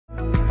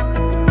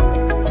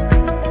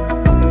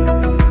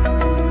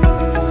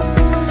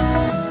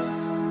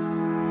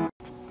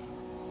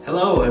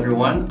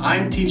everyone.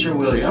 I'm Teacher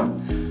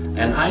William,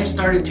 and I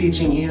started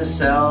teaching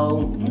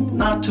ESL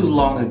not too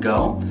long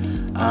ago.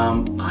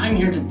 I'm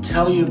here to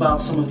tell you about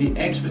some of the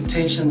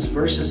expectations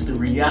versus the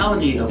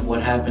reality of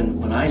what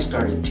happened when I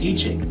started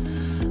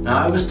teaching.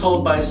 Now, I was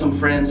told by some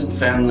friends and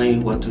family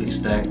what to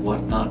expect,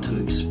 what not to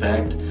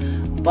expect,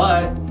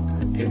 but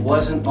it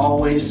wasn't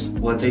always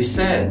what they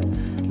said.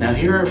 Now,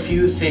 here are a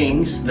few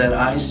things that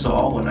I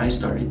saw when I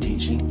started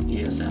teaching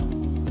ESL.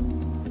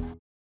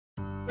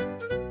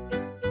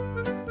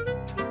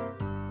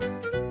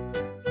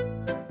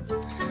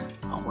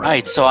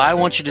 Alright, so I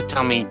want you to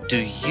tell me, do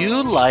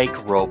you like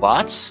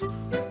robots?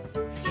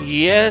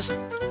 Yes,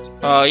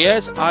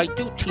 yes, I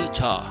do,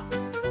 teacher.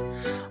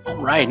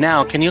 Alright,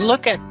 now can you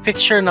look at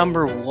picture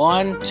number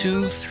 1,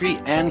 2, 3,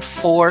 and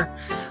 4?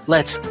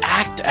 Let's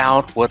act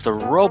out what the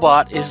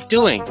robot is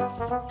doing.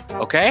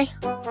 Okay?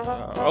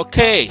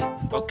 Okay,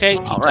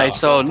 teacher. Alright,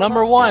 so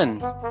number 1.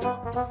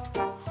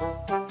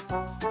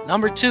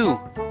 Number 2.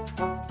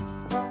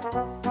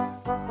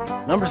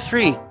 Number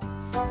 3.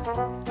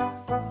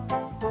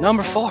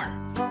 Number 4.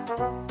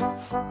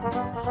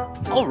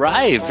 All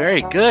right,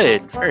 very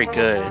good, very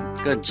good.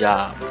 Good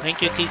job.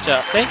 Thank you,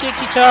 teacher. Thank you,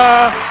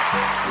 teacher.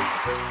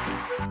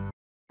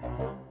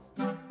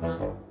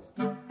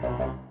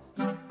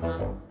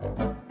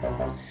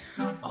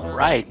 All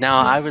right, now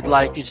I would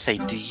like you to say,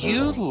 do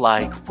you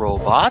like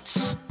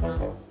robots?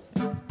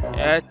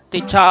 Yes,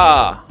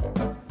 teacher.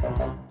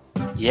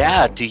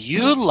 Yeah, do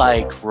you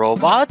like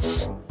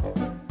robots?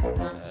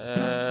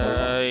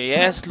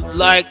 Yes,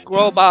 like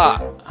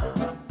robot.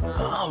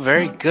 Oh,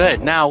 very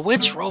good. Now,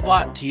 which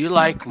robot do you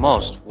like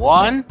most?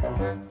 1,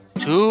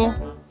 2,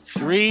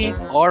 3,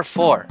 or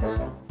 4?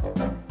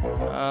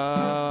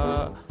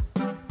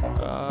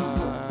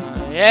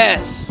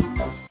 Yes.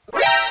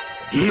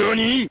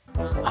 NANI?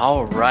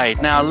 All right,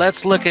 now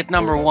let's look at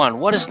number 1.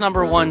 What is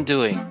number 1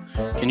 doing?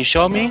 Can you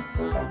show me?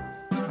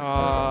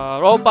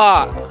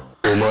 Robot.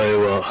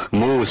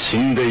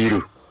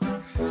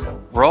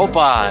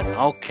 Robot.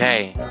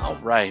 Okay. All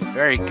right.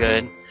 Very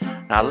good.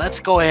 Now let's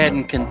go ahead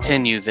and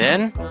continue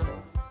then.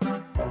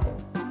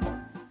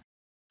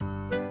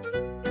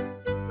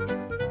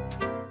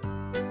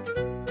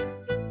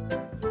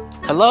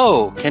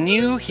 Hello. Can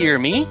you hear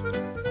me?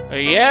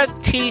 Yes,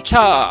 teacher.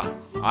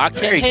 I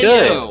can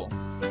hear you.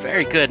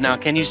 Very good. Now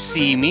can you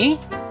see me?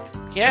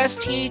 Yes,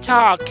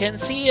 teacher. Can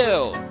see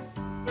you.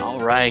 All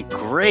right.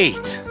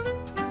 Great.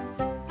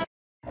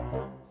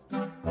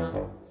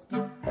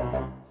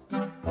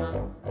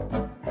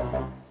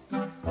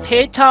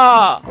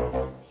 Teacher.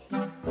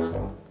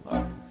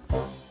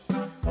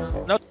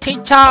 No,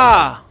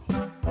 teacher.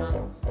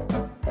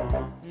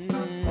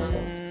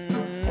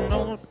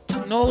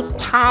 No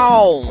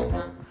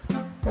town.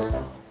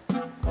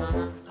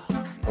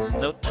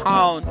 No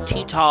town,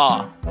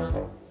 teacher.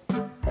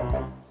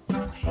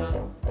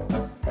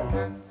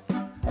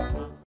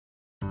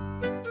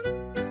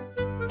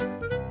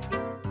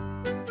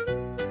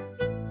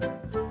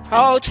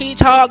 Hello,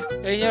 teacher.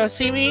 Can you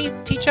see me,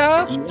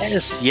 teacher?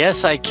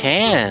 Yes, I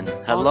can.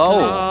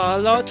 Hello.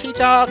 Hello,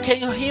 teacher. Can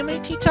you hear me,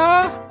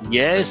 teacher?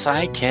 Yes,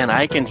 I can.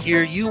 I can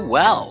hear you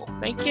well.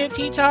 Thank you,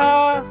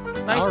 teacher.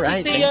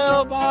 Nice to see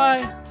you.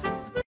 Bye.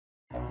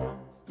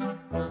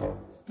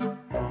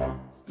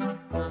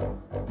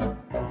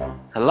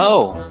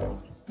 Hello.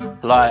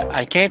 Hello.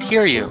 I can't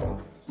hear you.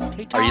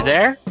 Teacher? Are you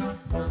there?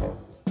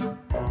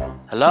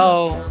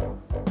 Hello.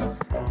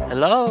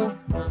 Hello.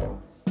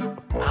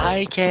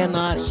 I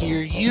cannot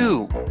hear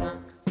you.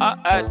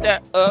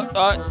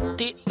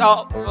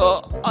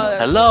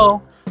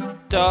 Hello.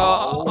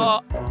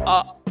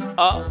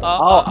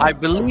 Oh, I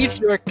believe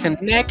your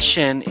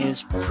connection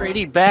is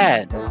pretty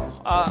bad.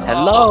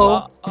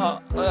 Hello.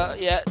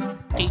 Yeah.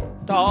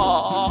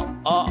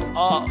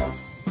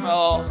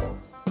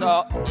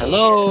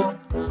 Hello.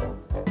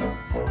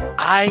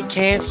 I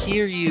can't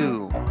hear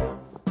you.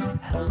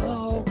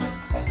 Hello.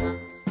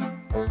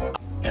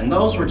 And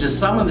those were just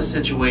some of the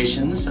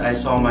situations I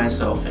saw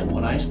myself in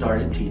when I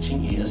started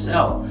teaching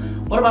ESL.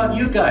 What about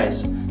you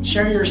guys?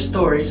 Share your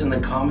stories in the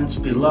comments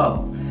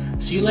below.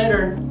 See you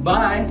later.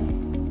 Bye.